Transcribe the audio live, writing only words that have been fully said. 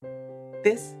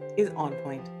This is On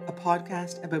Point, a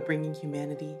podcast about bringing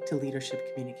humanity to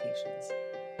leadership communications.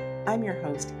 I'm your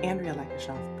host, Andrea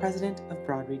Lekashoff, President of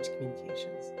Broadreach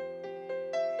Communications.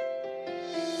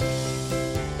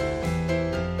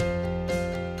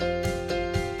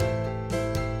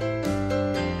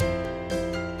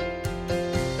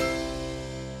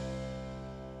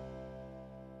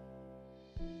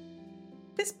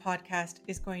 This podcast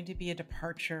is going to be a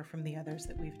departure from the others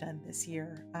that we've done this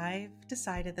year. I've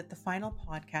decided that the final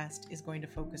podcast is going to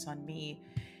focus on me,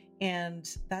 and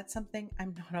that's something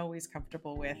I'm not always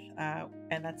comfortable with,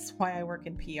 and that's why I work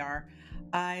in PR.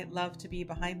 I love to be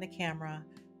behind the camera,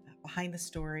 behind the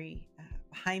story,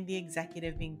 behind the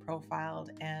executive being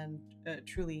profiled, and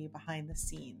truly behind the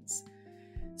scenes.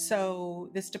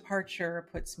 So this departure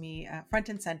puts me front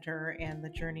and center in the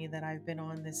journey that I've been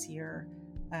on this year.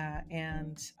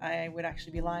 And I would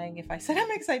actually be lying if I said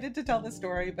I'm excited to tell the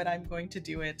story, but I'm going to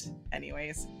do it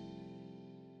anyways.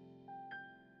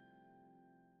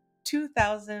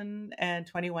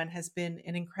 2021 has been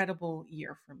an incredible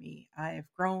year for me. I've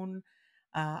grown,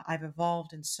 I've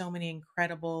evolved in so many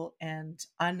incredible and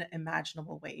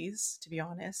unimaginable ways, to be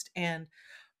honest. And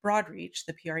Broadreach,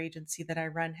 the PR agency that I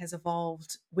run, has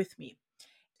evolved with me.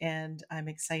 And I'm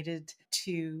excited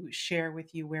to share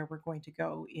with you where we're going to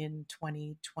go in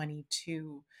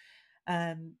 2022.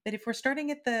 But if we're starting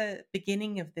at the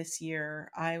beginning of this year,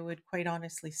 I would quite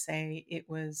honestly say it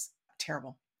was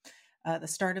terrible. The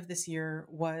start of this year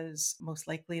was most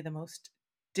likely the most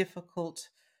difficult,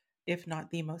 if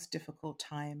not the most difficult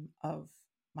time of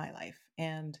my life.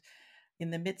 And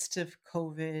in the midst of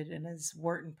COVID, and as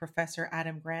Wharton professor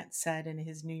Adam Grant said in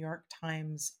his New York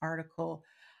Times article,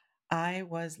 I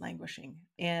was languishing.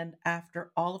 And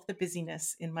after all of the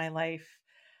busyness in my life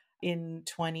in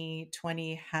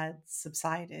 2020 had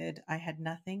subsided, I had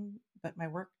nothing but my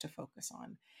work to focus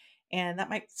on. And that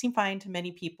might seem fine to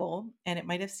many people, and it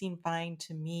might have seemed fine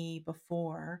to me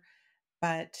before,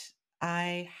 but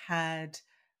I had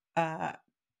uh,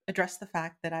 addressed the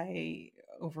fact that I,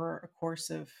 over a course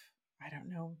of, I don't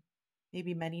know,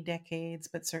 maybe many decades,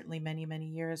 but certainly many, many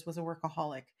years, was a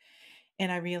workaholic.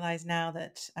 And I realize now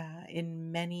that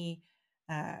in many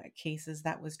cases,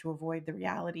 that was to avoid the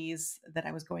realities that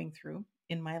I was going through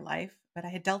in my life. But I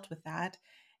had dealt with that,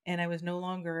 and I was no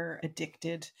longer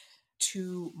addicted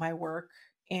to my work.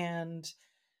 And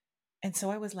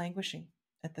so I was languishing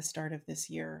at the start of this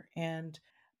year. And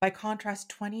by contrast,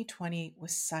 2020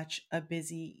 was such a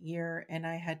busy year, and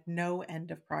I had no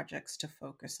end of projects to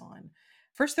focus on.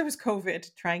 First, there was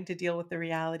COVID, trying to deal with the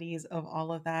realities of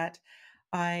all of that.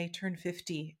 I turned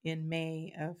 50 in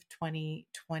May of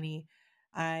 2020.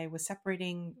 I was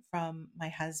separating from my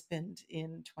husband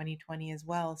in 2020 as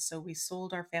well. So we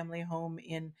sold our family home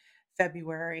in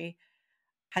February,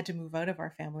 had to move out of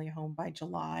our family home by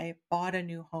July, bought a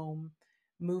new home,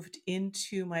 moved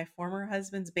into my former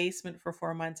husband's basement for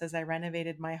 4 months as I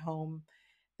renovated my home.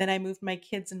 Then I moved my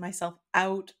kids and myself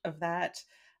out of that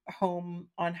home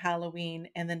on Halloween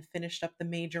and then finished up the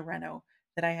major reno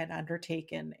that I had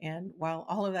undertaken. And while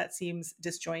all of that seems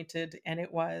disjointed, and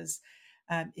it was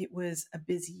a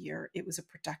busy year. It was a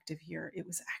productive year. It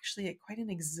was actually quite an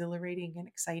exhilarating and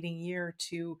exciting year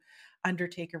to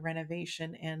undertake a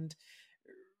renovation and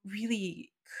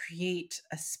really create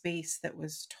a space that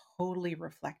was totally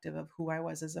reflective of who I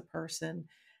was as a person,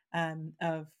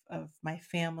 of my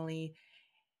family.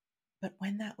 But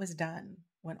when that was done,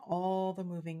 when all the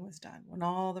moving was done, when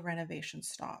all the renovations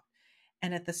stopped,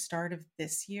 and at the start of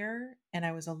this year, and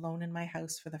I was alone in my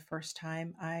house for the first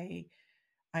time, I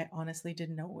honestly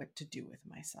didn't know what to do with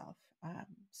myself.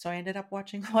 So I ended up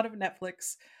watching a lot of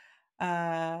Netflix,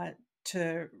 uh,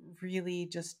 to really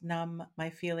just numb my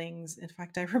feelings. In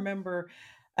fact, I remember,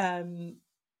 um,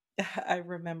 I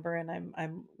remember, and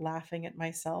I'm laughing at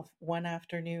myself one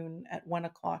afternoon at 1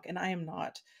 o'clock, and I am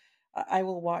not. I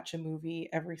will watch a movie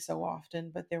every so often,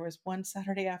 but there was one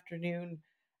Saturday afternoon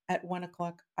at 1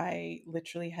 o'clock. I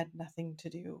literally had nothing to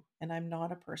do, and I'm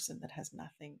not a person that has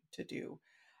nothing to do.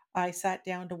 I sat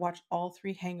down to watch all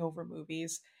three Hangover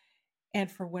movies,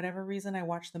 and for whatever reason, I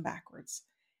watched them backwards.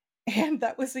 And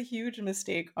that was a huge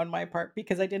mistake on my part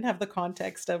because I didn't have the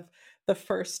context of the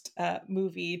first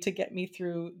movie to get me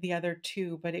through the other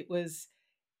two. But it was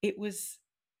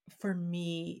for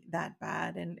me that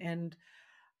bad, and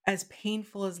as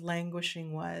painful as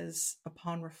languishing was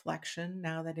upon reflection,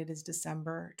 now that it is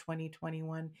December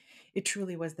 2021, it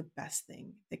truly was the best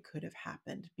thing that could have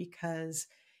happened because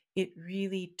it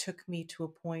really took me to a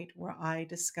point where I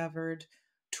discovered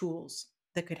tools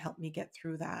that could help me get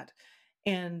through that.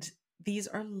 And these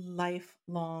are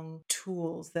lifelong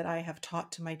tools that I have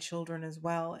taught to my children as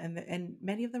well, and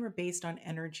many of them are based on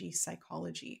energy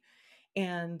psychology.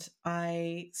 And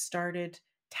I started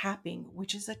tapping,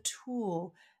 which is a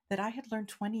tool that I had learned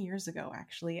 20 years ago,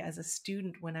 actually, as a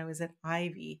student when I was at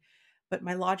Ivy. But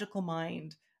my logical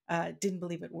mind didn't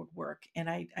believe it would work. And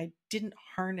I didn't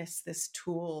harness this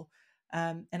tool.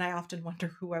 And I often wonder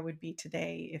who I would be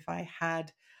today if I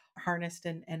had harnessed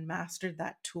and mastered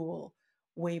that tool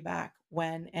way back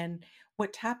when. And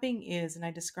what tapping is, and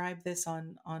I described this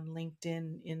on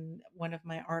LinkedIn in one of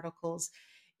my articles,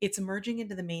 it's emerging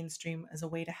into the mainstream as a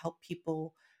way to help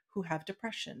people who have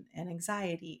depression and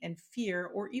anxiety and fear,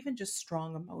 or even just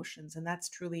strong emotions. And that's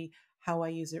truly how I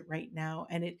use it right now.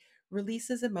 And it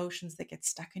releases emotions that get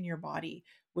stuck in your body,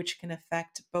 which can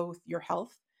affect both your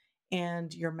health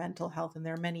and your mental health. And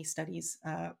there are many studies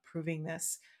proving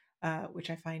this, which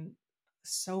I find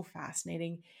so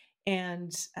fascinating.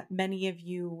 And many of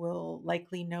you will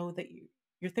likely know that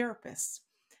your therapists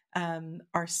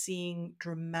are seeing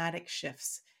dramatic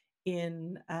shifts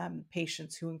in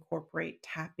patients who incorporate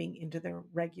tapping into their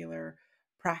regular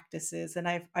practices. And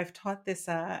I've taught this,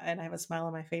 and I have a smile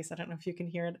on my face. I don't know if you can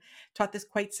hear it. Taught this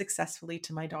quite successfully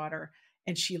to my daughter,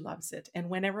 and she loves it. And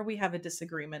whenever we have a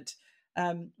disagreement,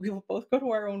 we will both go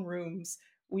to our own rooms.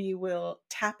 We will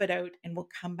tap it out, and we'll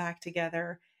come back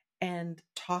together and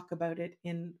talk about it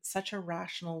in such a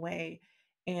rational way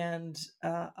and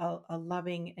a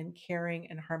loving and caring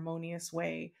and harmonious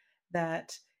way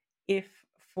that if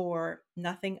for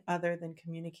nothing other than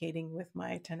communicating with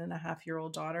my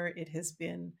 10.5-year-old daughter, it has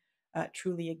been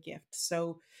truly a gift.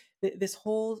 So this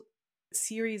whole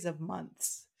series of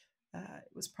months,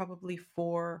 it was probably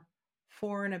four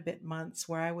and a bit months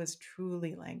where I was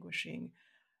truly languishing.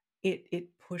 It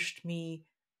pushed me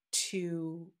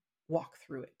to walk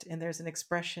through it. And there's an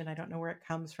expression, I don't know where it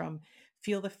comes from,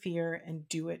 feel the fear and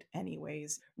do it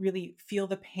anyways. Really feel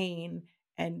the pain,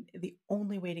 and the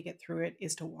only way to get through it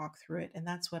is to walk through it. And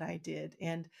that's what I did.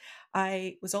 And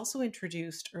I was also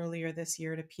introduced earlier this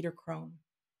year to Peter Crone.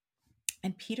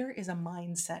 And Peter is a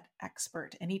mindset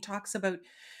expert, and he talks about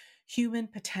human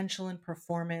potential and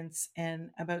performance and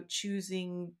about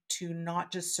choosing to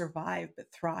not just survive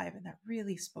but thrive. And that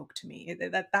really spoke to me.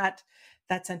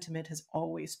 That sentiment has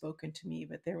always spoken to me,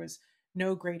 but there was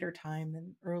no greater time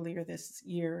than earlier this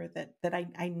year that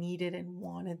I needed and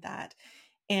wanted that.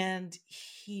 And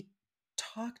he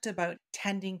talked about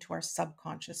tending to our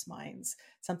subconscious minds,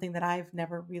 something that I've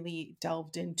never really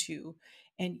delved into.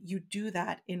 And you do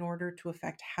that in order to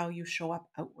affect how you show up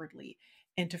outwardly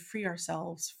and to free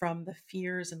ourselves from the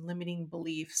fears and limiting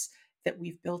beliefs that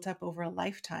we've built up over a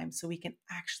lifetime so we can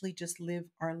actually just live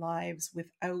our lives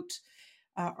without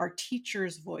our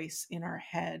teacher's voice in our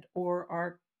head, or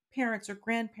our parents or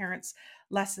grandparents'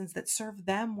 lessons that served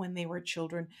them when they were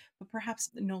children, but perhaps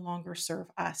no longer serve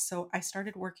us. So I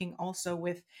started working also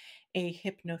with a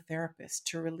hypnotherapist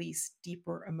to release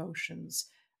deeper emotions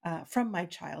from my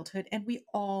childhood, and we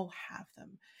all have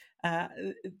them. Uh,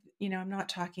 I'm not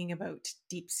talking about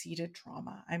deep seated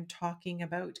trauma, I'm talking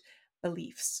about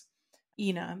beliefs.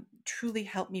 Truly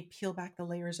helped me peel back the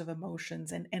layers of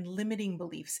emotions and limiting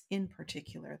beliefs in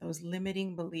particular, those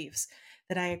limiting beliefs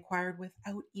that I acquired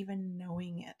without even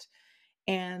knowing it.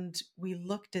 And we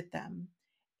looked at them,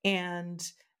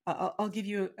 and I'll give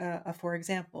you a for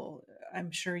example. I'm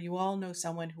sure you all know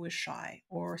someone who is shy,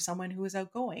 or someone who is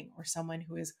outgoing, or someone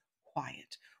who is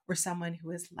quiet, or someone who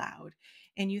is loud.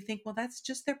 And you think, well, that's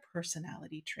just their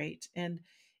personality trait. And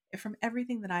from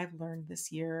everything that I've learned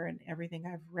this year and everything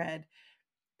I've read,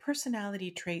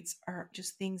 personality traits are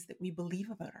just things that we believe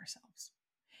about ourselves.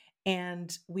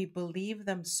 And we believe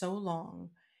them so long,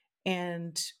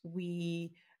 and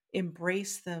we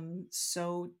embrace them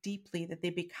so deeply that they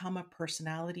become a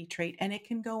personality trait. And it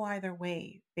can go either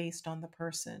way based on the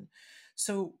person.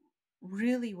 So,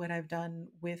 really, what I've done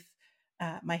with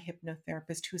my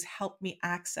hypnotherapist, who's helped me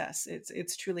access,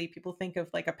 it's truly, people think of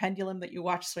like a pendulum that you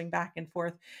watch swing back and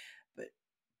forth,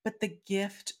 but the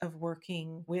gift of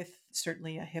working with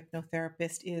certainly a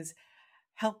hypnotherapist is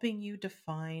helping you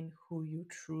define who you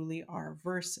truly are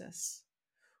versus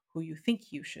who you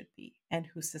think you should be and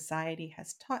who society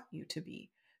has taught you to be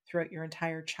throughout your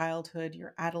entire childhood,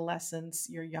 your adolescence,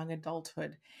 your young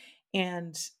adulthood.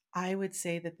 And I would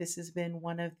say that this has been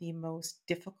one of the most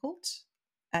difficult,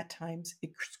 at times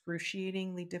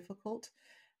excruciatingly difficult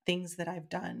things that I've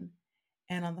done.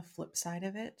 And on the flip side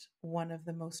of it, one of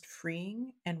the most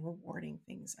freeing and rewarding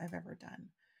things I've ever done.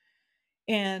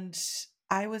 And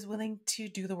I was willing to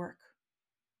do the work.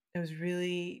 I was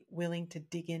really willing to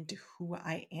dig into who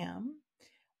I am,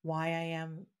 why I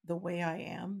am the way I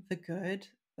am, the good,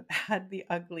 the bad, the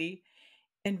ugly,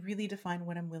 and really define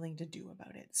what I'm willing to do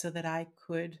about it so that I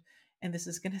could, and this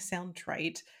is going to sound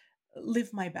trite,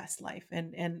 live my best life.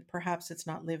 And perhaps it's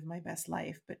not live my best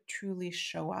life, but truly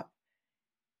show up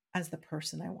as the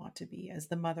person I want to be, as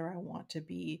the mother I want to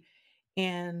be.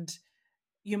 And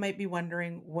you might be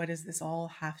wondering, what does this all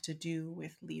have to do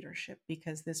with leadership?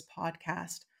 Because this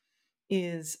podcast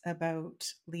is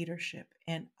about leadership.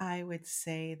 And I would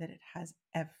say that it has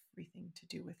everything to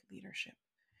do with leadership.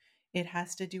 It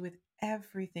has to do with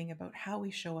everything about how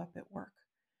we show up at work,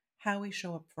 how we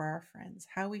show up for our friends,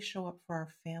 how we show up for our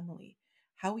family,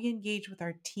 how we engage with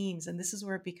our teams. And this is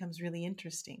where it becomes really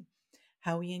interesting,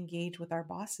 how we engage with our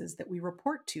bosses that we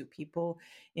report to, people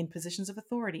in positions of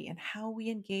authority, and how we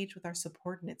engage with our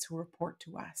subordinates who report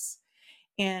to us.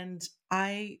 And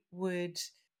I would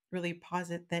really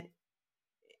posit that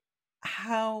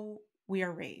how we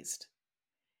are raised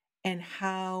and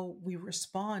how we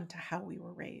respond to how we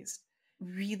were raised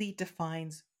really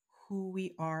defines who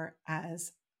we are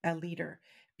as a leader,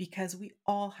 because we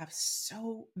all have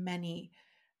so many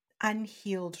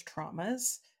unhealed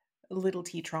traumas, little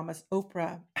t traumas.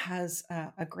 Oprah has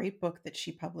a great book that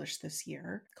she published this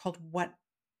year called What,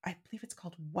 I believe it's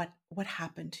called What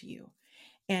Happened to You.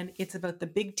 And it's about the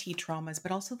big T traumas,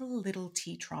 but also the little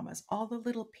t traumas, all the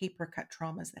little paper cut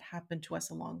traumas that happen to us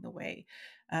along the way.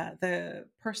 The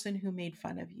person who made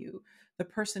fun of you, the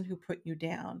person who put you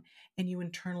down, and you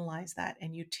internalize that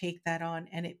and you take that on,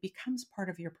 and it becomes part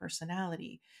of your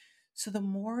personality. So the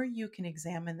more you can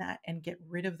examine that and get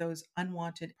rid of those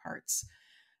unwanted parts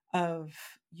of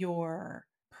your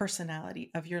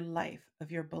personality, of your life,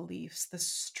 of your beliefs, the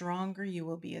stronger you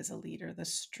will be as a leader, the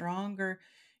stronger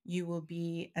you will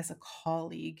be as a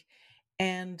colleague.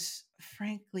 And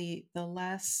frankly, the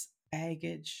less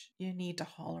baggage you need to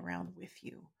haul around with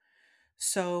you.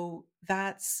 So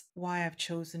that's why I've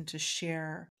chosen to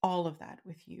share all of that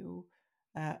with you,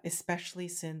 especially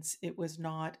since it was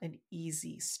not an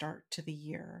easy start to the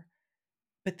year.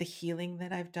 But the healing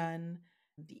that I've done,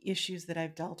 the issues that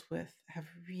I've dealt with have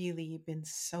really been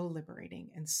so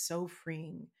liberating and so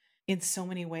freeing in so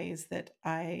many ways that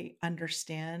I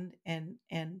understand, and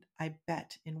I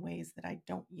bet in ways that I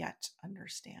don't yet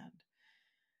understand.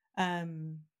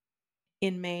 Um,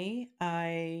 in May,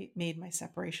 I made my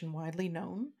separation widely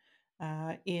known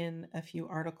in a few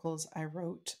articles I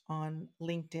wrote on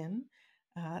LinkedIn.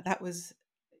 That was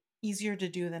easier to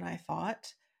do than I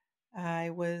thought.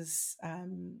 I was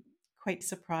quite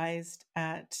surprised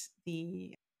at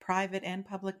the private and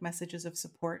public messages of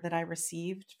support that I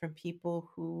received from people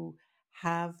who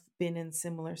have been in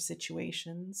similar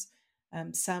situations,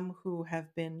 some who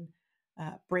have been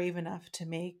brave enough to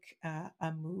make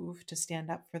a move to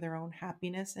stand up for their own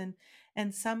happiness,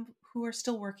 and some who are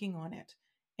still working on it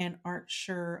and aren't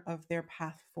sure of their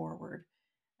path forward,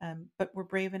 but were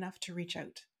brave enough to reach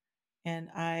out. And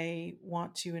I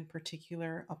want to, in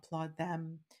particular, applaud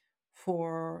them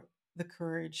for the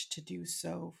courage to do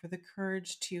so, for the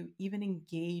courage to even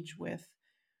engage with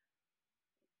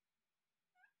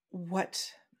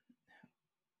what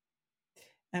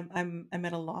I'm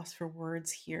at a loss for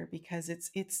words here, because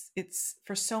it's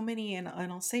for so many, and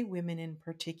I'll say women in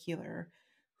particular,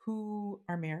 who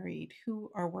are married,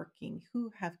 who are working,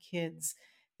 who have kids,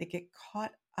 that get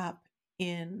caught up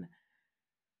in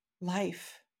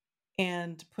life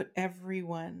and put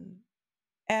everyone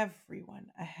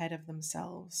ahead of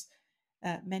themselves.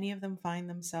 Many of them find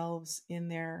themselves in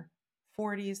their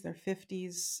 40s, their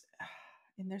 50s,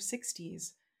 in their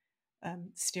 60s,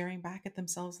 staring back at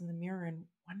themselves in the mirror and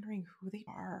wondering who they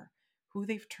are, who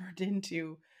they've turned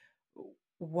into,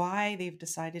 why they've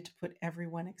decided to put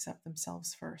everyone except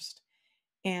themselves first.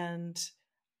 And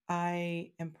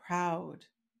I am proud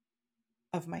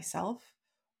of myself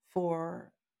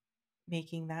for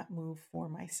making that move for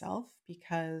myself,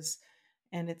 because,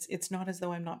 and it's not as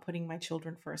though I'm not putting my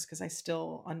children first, because I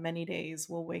still on many days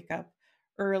will wake up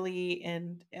early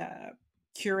and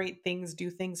curate things, do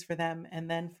things for them, and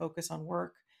then focus on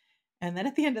work, and then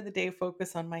at the end of the day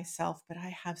focus on myself. But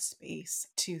I have space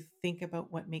to think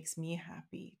about what makes me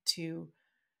happy, to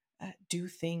do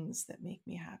things that make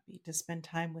me happy, to spend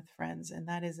time with friends, and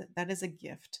that is a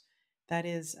gift. That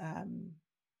is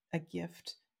a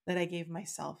gift that I gave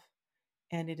myself,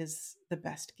 and it is the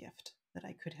best gift that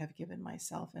I could have given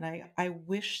myself. And I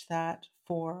wish that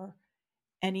for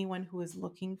anyone who is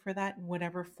looking for that in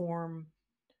whatever form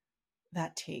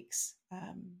that takes.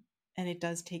 And it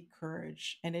does take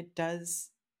courage, and it does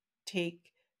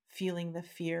take feeling the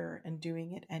fear and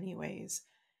doing it anyways.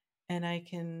 And I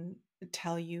can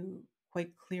tell you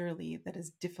quite clearly that, as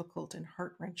difficult and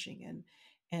heart wrenching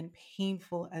and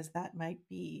painful as that might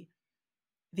be,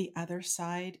 the other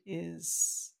side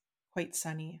is quite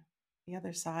sunny. The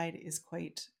other side is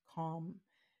quite calm.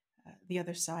 The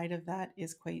other side of that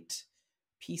is quite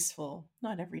peaceful.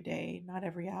 Not every day, not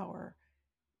every hour,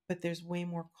 but there's way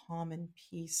more calm and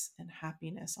peace and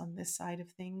happiness on this side of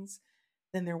things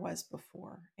than there was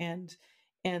before. And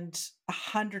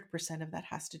 100% of that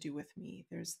has to do with me.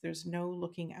 There's no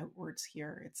looking outwards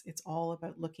here. It's all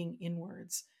about looking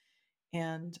inwards.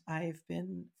 And I've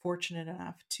been fortunate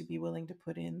enough to be willing to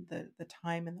put in the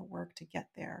time and the work to get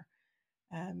there.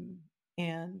 Um,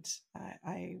 and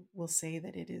I will say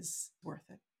that it is worth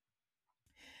it.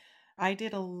 I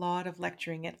did a lot of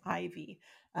lecturing at Ivy,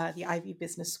 the Ivy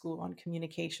Business School on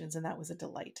communications, and that was a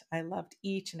delight. I loved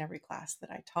each and every class that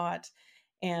I taught,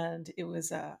 and it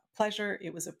was a pleasure.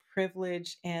 It was a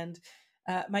privilege, and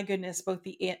my goodness, both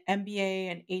the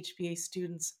MBA and HBA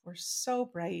students were so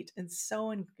bright and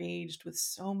so engaged with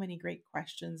so many great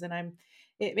questions, and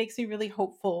it makes me really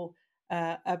hopeful.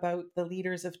 About the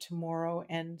leaders of tomorrow,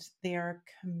 and they are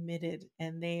committed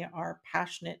and they are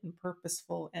passionate and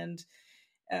purposeful and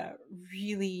uh,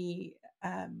 really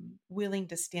willing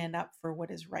to stand up for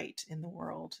what is right in the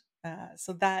world.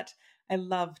 So that I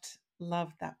loved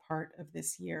that part of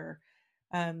this year.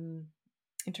 Um,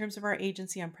 in terms of our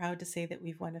agency, I'm proud to say that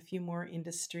we've won a few more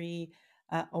industry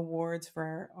awards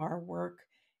for our work.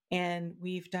 And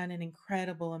we've done an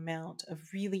incredible amount of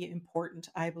really important,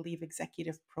 I believe,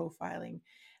 executive profiling,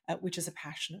 which is a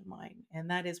passion of mine. And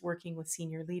that is working with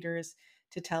senior leaders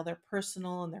to tell their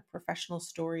personal and their professional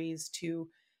stories, to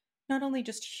not only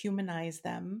just humanize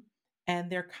them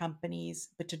and their companies,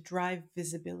 but to drive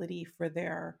visibility for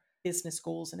their business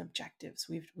goals and objectives.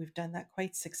 We've done that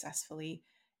quite successfully,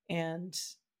 and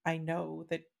I know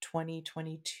that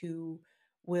 2022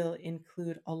 will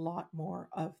include a lot more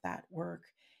of that work.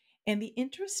 And the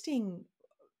interesting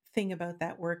thing about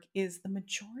that work is the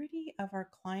majority of our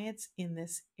clients in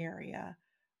this area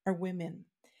are women.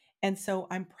 And so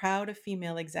I'm proud of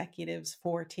female executives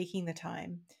for taking the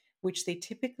time, which they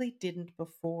typically didn't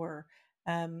before.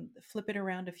 Flip it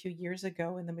around a few years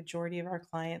ago, and the majority of our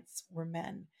clients were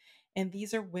men. And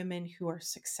these are women who are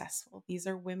successful. These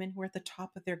are women who are at the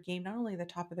top of their game, not only the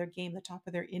top of their game, the top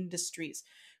of their industries,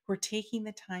 who are taking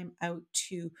the time out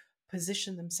to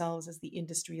position themselves as the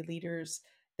industry leaders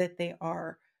that they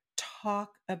are,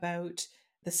 talk about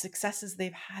the successes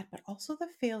they've had, but also the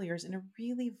failures in a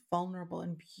really vulnerable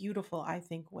and beautiful, I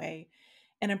think, way.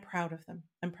 And I'm proud of them.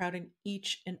 I'm proud in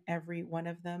each and every one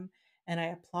of them. And I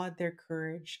applaud their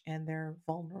courage and their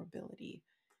vulnerability.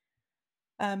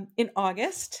 In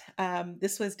August,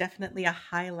 this was definitely a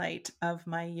highlight of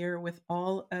my year with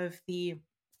all of the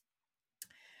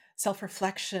self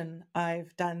reflection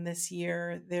I've done this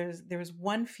year. There's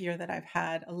one fear that I've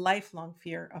had, a lifelong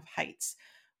fear of heights,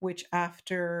 which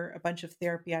after a bunch of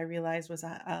therapy I realized was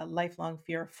a lifelong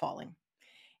fear of falling,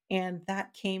 and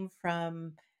that came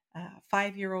from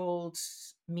 5-year-old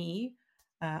me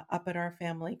up at our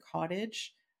family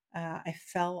cottage. I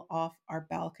fell off our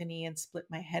balcony and split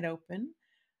my head open.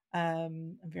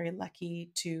 I'm very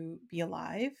lucky to be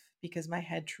alive because my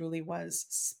head truly was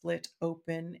split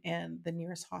open and the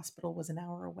nearest hospital was an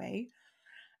hour away.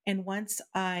 And once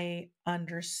I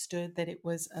understood that it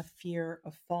was a fear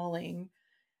of falling,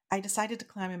 I decided to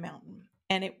climb a mountain.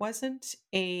 And it wasn't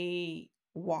a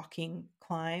walking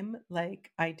climb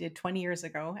like I did 20 years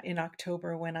ago in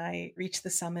October when I reached the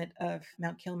summit of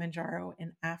Mount Kilimanjaro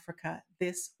in Africa.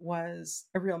 This was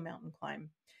a real mountain climb.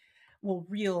 Well,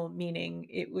 real meaning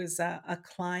it was a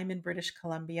climb in British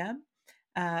Columbia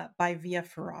by Via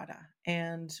Ferrata.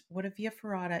 And what a Via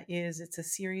Ferrata is, it's a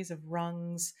series of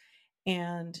rungs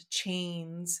and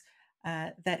chains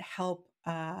that help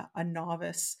a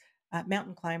novice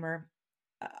mountain climber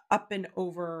up and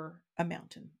over a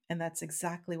mountain. And that's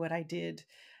exactly what I did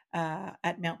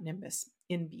at Mount Nimbus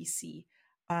in BC.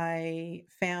 I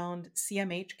found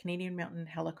CMH, Canadian Mountain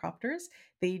Helicopters.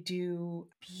 They do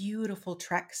beautiful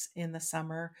treks in the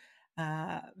summer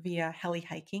via heli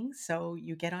hiking. So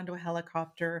you get onto a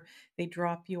helicopter, they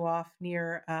drop you off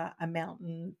near a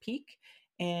mountain peak,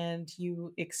 and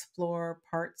you explore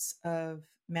parts of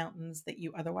mountains that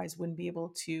you otherwise wouldn't be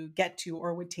able to get to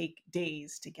or would take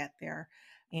days to get there.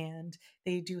 And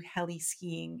they do heli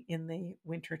skiing in the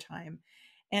wintertime.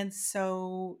 And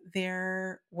so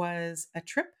there was a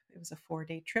trip. It was a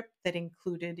 4-day trip that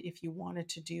included, if you wanted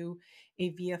to do a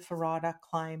Via Ferrata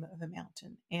climb of a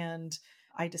mountain. And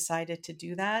I decided to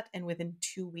do that. And within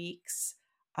 2 weeks,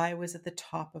 I was at the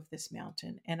top of this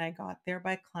mountain. And I got there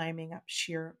by climbing up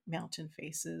sheer mountain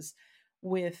faces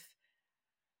with,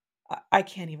 I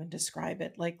can't even describe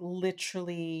it. Like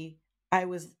literally, I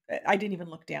didn't even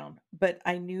look down, but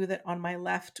I knew that on my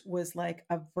left was like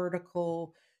a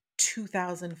vertical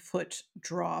 2,000-foot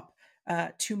drop.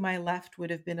 To my left would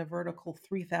have been a vertical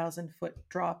 3,000-foot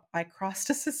drop. I crossed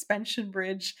a suspension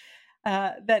bridge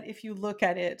that, if you look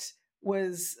at it,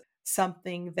 was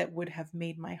something that would have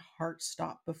made my heart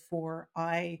stop before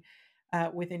I,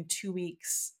 within 2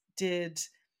 weeks, did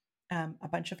a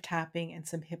bunch of tapping and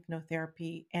some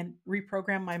hypnotherapy and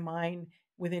reprogram my mind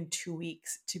within 2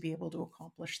 weeks to be able to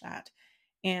accomplish that.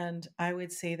 And I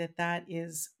would say that that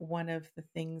is one of the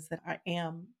things that I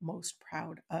am most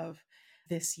proud of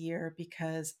this year,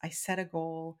 because I set a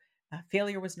goal.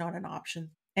 Failure was not an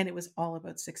option, and it was all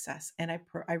about success. And I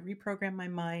reprogrammed my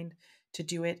mind to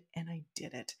do it, and I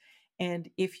did it. And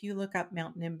if you look up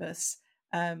Mount Nimbus,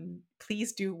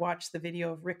 please do watch the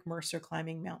video of Rick Mercer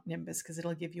climbing Mount Nimbus, because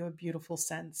it'll give you a beautiful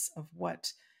sense of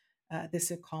what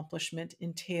this accomplishment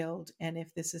entailed. And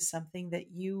if this is something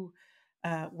that you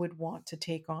would want to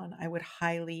take on, I would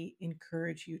highly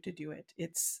encourage you to do it.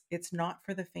 It's not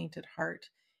for the faint at heart,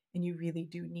 and you really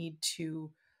do need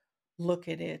to look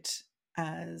at it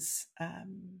as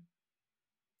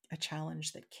a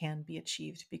challenge that can be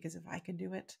achieved. Because if I can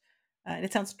do it, and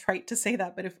it sounds trite to say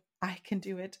that, but if I can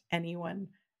do it, anyone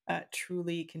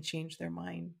truly can change their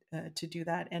mind to do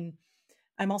that. And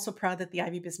I'm also proud that the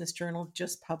Ivy Business Journal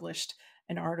just published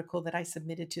an article that I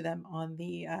submitted to them on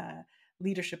the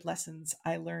leadership lessons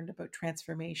I learned about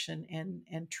transformation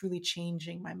and truly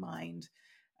changing my mind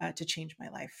to change my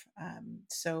life.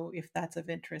 So if that's of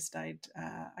interest,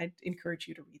 I'd encourage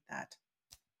you to read that.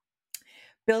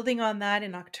 Building on that,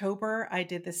 in October, I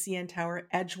did the CN Tower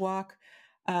Edge Walk,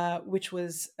 which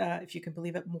was, if you can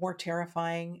believe it, more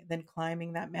terrifying than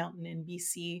climbing that mountain in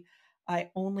BC.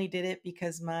 I only did it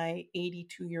because my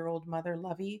 82-year-old mother,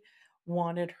 Lovey,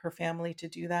 wanted her family to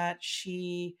do that.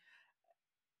 She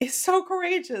is so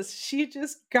courageous. She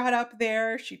just got up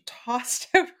there, she tossed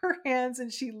out her hands,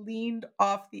 and she leaned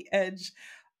off the edge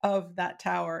of that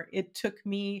tower. It took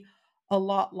me a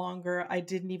lot longer. I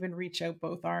didn't even reach out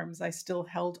both arms. I still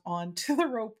held on to the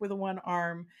rope with one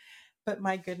arm. But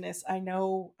my goodness, I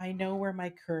know where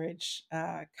my courage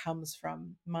comes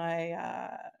from. My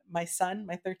son,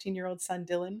 my 13-year-old son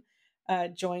Dylan,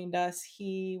 joined us.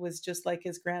 He was just like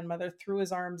his grandmother, threw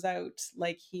his arms out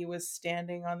like he was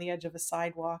standing on the edge of a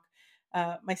sidewalk.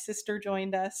 My sister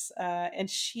joined us, and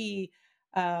she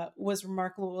was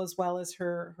remarkable, as well as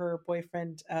her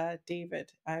boyfriend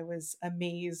David. I was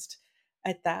amazed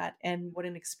at that, and what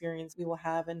an experience we will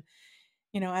have. And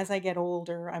as I get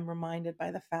older, I'm reminded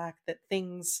by the fact that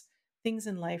things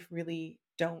in life really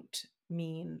don't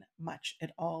mean much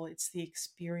at all. It's the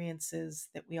experiences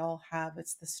that we all have,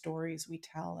 it's the stories we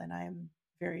tell, and I'm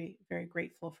very, very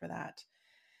grateful for that.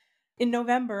 In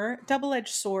November,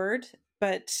 double-edged sword,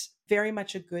 but very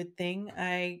much a good thing.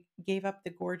 I gave up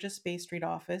the gorgeous Bay Street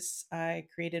office I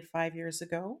created 5 years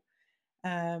ago.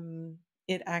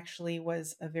 It actually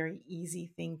was a very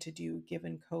easy thing to do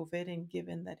given COVID, and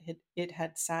given that it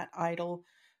had sat idle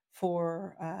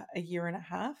for a year and a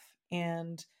half.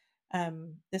 And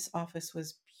this office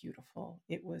was beautiful.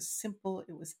 It was simple,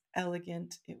 it was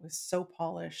elegant, it was so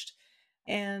polished.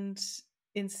 And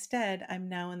instead, I'm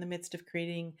now in the midst of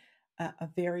creating a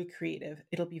very creative,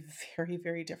 it'll be very,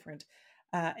 very different,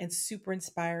 and super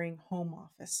inspiring home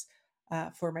office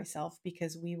for myself,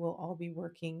 because we will all be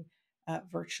working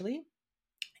virtually.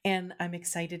 And I'm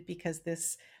excited because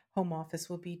this home office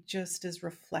will be just as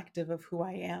reflective of who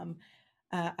I am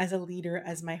as a leader,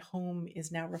 as my home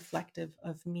is now reflective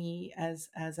of me as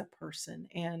a person.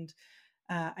 And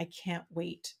I can't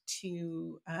wait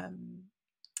to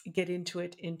get into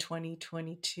it in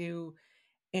 2022.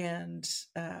 And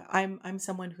I'm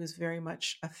someone who's very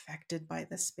much affected by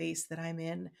the space that I'm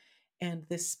in, and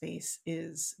this space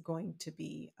is going to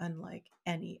be unlike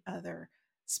any other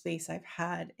space I've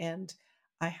had. And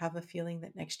I have a feeling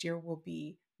that next year will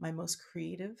be my most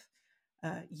creative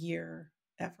year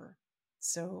ever.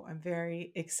 So I'm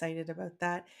very excited about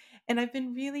that. And I've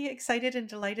been really excited and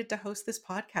delighted to host this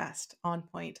podcast, On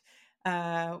Point.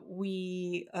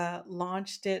 We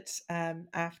launched it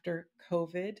after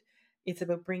COVID. It's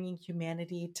about bringing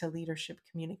humanity to leadership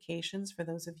communications. For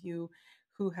those of you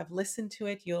who have listened to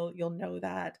it, you'll know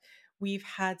that we've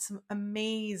had some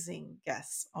amazing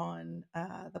guests on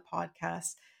the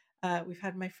podcast. We've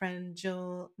had my friend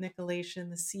Jill Nicolation,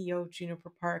 the CEO of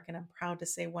Juniper Park, and I'm proud to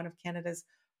say one of Canada's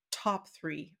top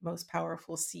 3 most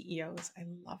powerful CEOs. I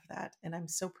love that, and I'm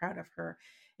so proud of her.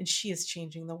 And she is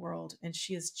changing the world, and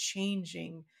she is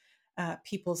changing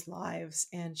people's lives,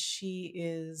 and she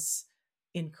is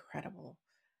incredible.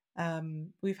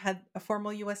 We've had a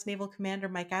former U.S. Naval Commander,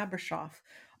 Mike Abrashoff,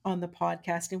 on the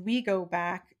podcast, and we go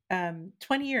back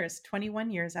 20 years,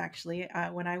 21 years actually.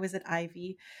 When I was at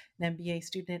Ivy, an MBA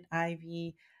student at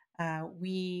Ivy,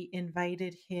 we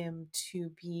invited him to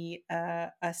be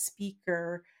a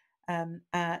speaker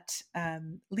at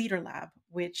Leader Lab,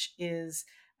 which is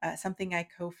something I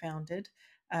co founded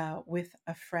with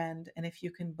a friend. And if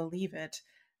you can believe it,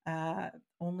 uh,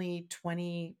 only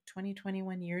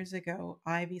 21 years ago,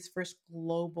 Ivy's first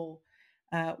global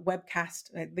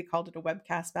webcast, they called it a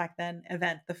webcast back then,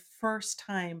 event, the first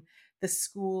time the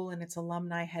school and its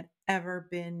alumni had ever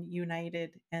been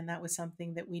united. And that was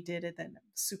something that we did and that I'm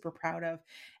super proud of.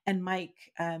 And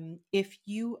Mike, if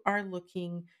you are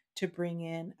looking to bring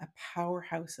in a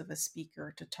powerhouse of a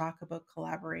speaker to talk about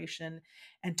collaboration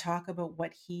and talk about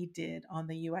what he did on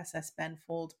the USS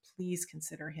Benfold, please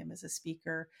consider him as a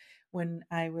speaker. When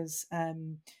I was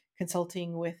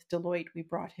consulting with Deloitte, we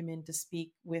brought him in to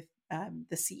speak with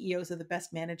the CEOs of the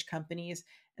best managed companies.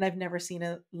 And I've never seen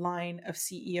a line of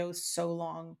CEOs so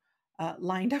long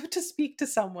lined up to speak to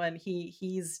someone.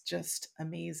 He's just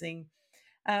amazing.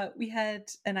 We had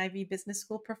an Ivy Business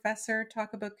School professor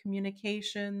talk about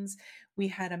communications. We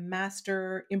had a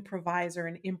master improviser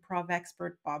and improv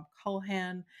expert, Bob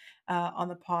Culhan, on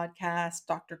the podcast,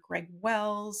 Dr. Greg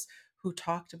Wells, who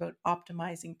talked about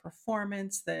optimizing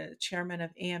performance, the chairman of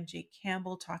AMJ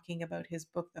Campbell talking about his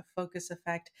book, The Focus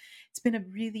Effect. It's been a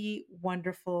really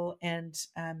wonderful and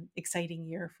exciting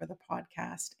year for the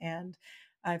podcast. And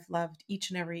I've loved each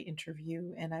and every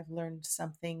interview, and I've learned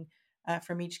something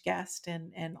from each guest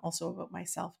and also about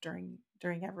myself during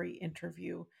every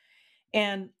interview.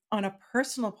 And on a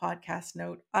personal podcast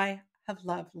note, I have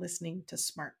loved listening to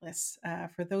Smartless.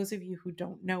 For those of you who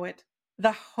don't know it,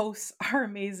 the hosts are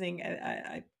amazing.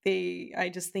 I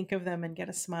just think of them and get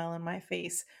a smile on my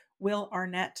face. Will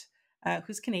Arnett,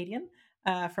 who's Canadian,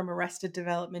 from Arrested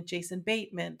Development, Jason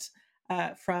Bateman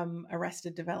from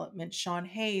Arrested Development, Sean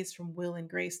Hayes from Will and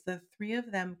Grace. The three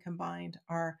of them combined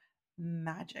are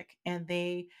magic, and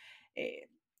it,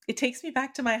 it takes me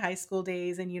back to my high school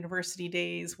days and university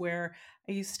days where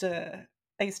I used to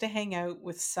I used to hang out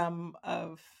with some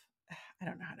of, I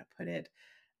don't know how to put it,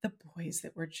 the boys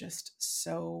that were just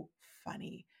so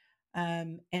funny.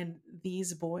 And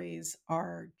these boys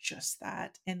are just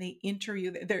that. And they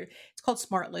interview, it's called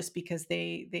Smartless because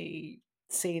they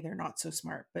say they're not so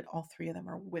smart, but all three of them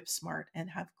are whip smart and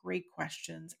have great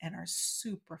questions and are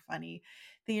super funny.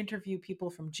 They interview people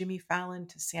from Jimmy Fallon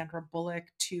to Sandra Bullock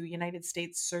to United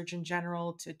States Surgeon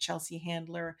General to Chelsea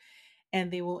Handler, and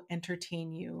they will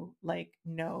entertain you like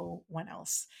no one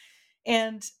else.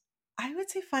 And I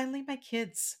would say finally, my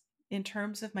kids, in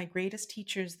terms of my greatest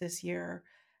teachers this year,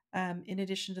 in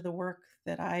addition to the work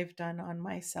that I've done on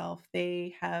myself,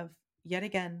 they have yet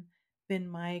again been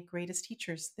my greatest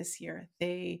teachers this year.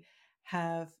 They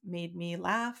have made me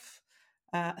laugh.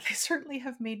 They certainly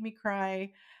have made me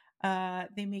cry.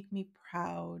 They make me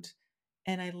proud.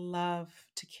 And I love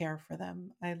to care for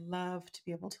them. I love to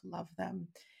be able to love them.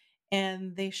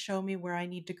 And they show me where I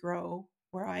need to grow,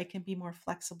 where I can be more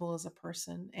flexible as a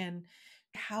person, and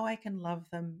how I can love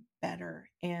them better.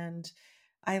 And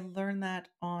I learn that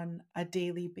on a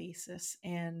daily basis.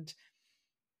 And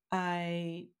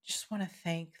I just want to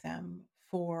thank them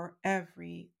for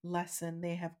every lesson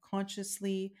they have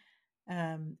consciously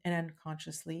and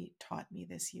unconsciously taught me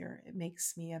this year. It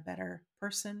makes me a better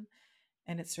person,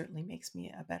 and it certainly makes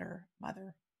me a better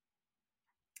mother.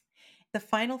 The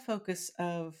final focus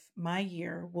of my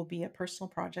year will be a personal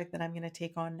project that I'm going to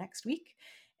take on next week.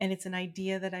 And it's an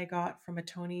idea that I got from a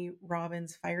Tony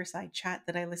Robbins fireside chat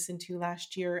that I listened to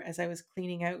last year as I was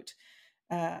cleaning out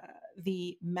uh,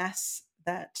 the mess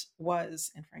that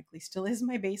was, and frankly still is,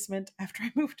 my basement after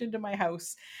I moved into my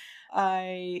house.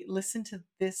 I listened to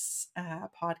this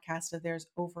podcast of theirs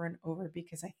over and over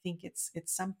because I think it's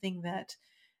something that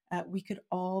we could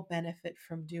all benefit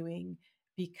from doing,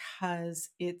 because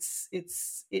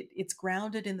it's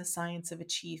grounded in the science of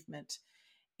achievement.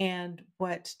 And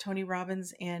what Tony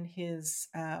Robbins and his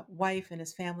wife and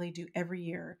his family do every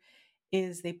year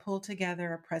is they pull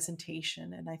together a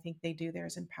presentation, and I think they do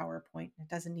theirs in PowerPoint. It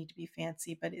doesn't need to be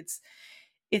fancy, but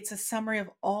it's a summary of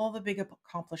all the big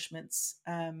accomplishments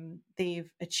they've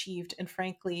achieved. And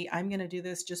frankly, I'm going to do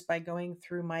this just by going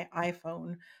through my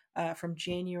iPhone from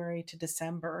January to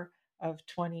December of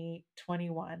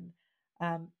 2021.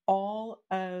 All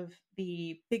of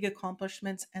the big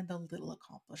accomplishments and the little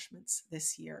accomplishments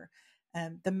this year,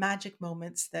 the magic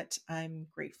moments that I'm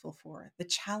grateful for, the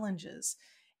challenges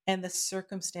and the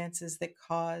circumstances that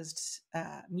caused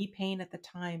me pain at the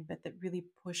time, but that really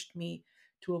pushed me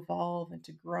to evolve and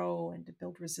to grow and to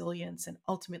build resilience and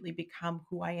ultimately become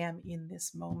who I am in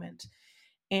this moment.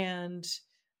 And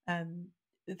um,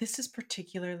 this is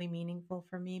particularly meaningful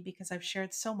for me because I've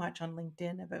shared so much on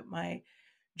LinkedIn about my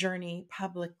journey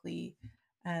publicly.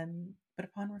 But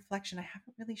upon reflection, I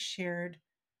haven't really shared.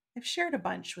 I've shared a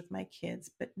bunch with my kids,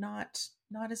 but not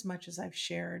as much as I've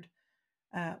shared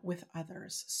with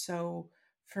others. So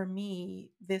for me,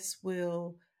 this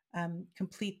will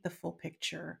complete the full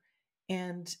picture.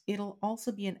 And it'll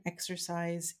also be an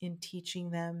exercise in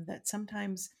teaching them that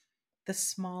sometimes the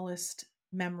smallest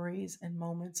memories and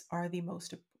moments are the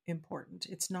most important.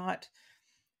 It's not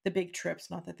the big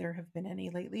trips, not that there have been any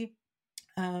lately.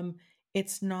 Um,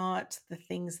 it's not the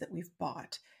things that we've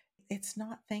bought. It's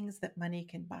not things that money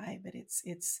can buy, but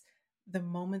it's the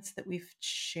moments that we've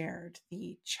shared,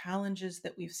 the challenges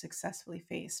that we've successfully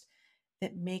faced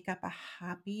that make up a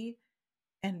happy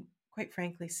and, quite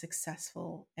frankly,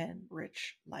 successful and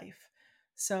rich life.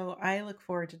 So I look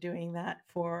forward to doing that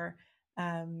for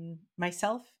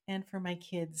myself and for my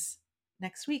kids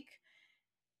next week.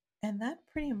 And that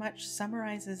pretty much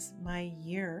summarizes my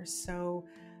year. So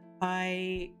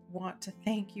I want to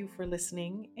thank you for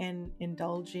listening and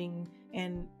indulging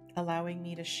and allowing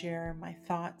me to share my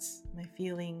thoughts, my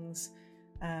feelings,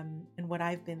 and what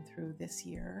I've been through this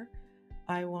year.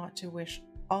 I want to wish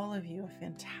all of you a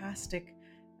fantastic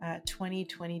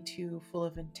 2022 full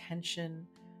of intention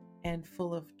and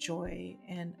full of joy.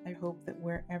 And I hope that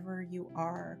wherever you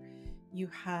are, you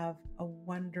have a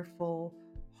wonderful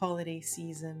holiday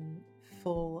season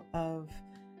full of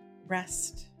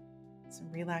rest,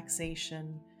 some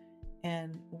relaxation,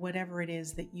 and whatever it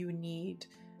is that you need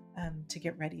to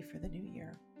get ready for the new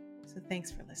year. So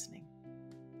thanks for listening.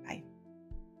 Bye.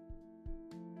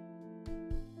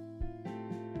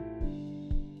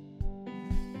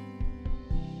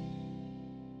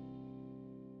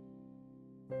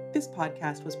 This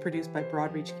podcast was produced by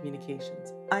Broadreach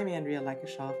Communications. I'm Andrea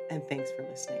Lekashov, and thanks for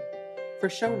listening. For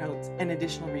show notes and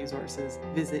additional resources,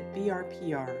 visit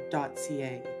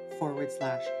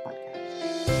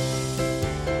brpr.ca/podcast.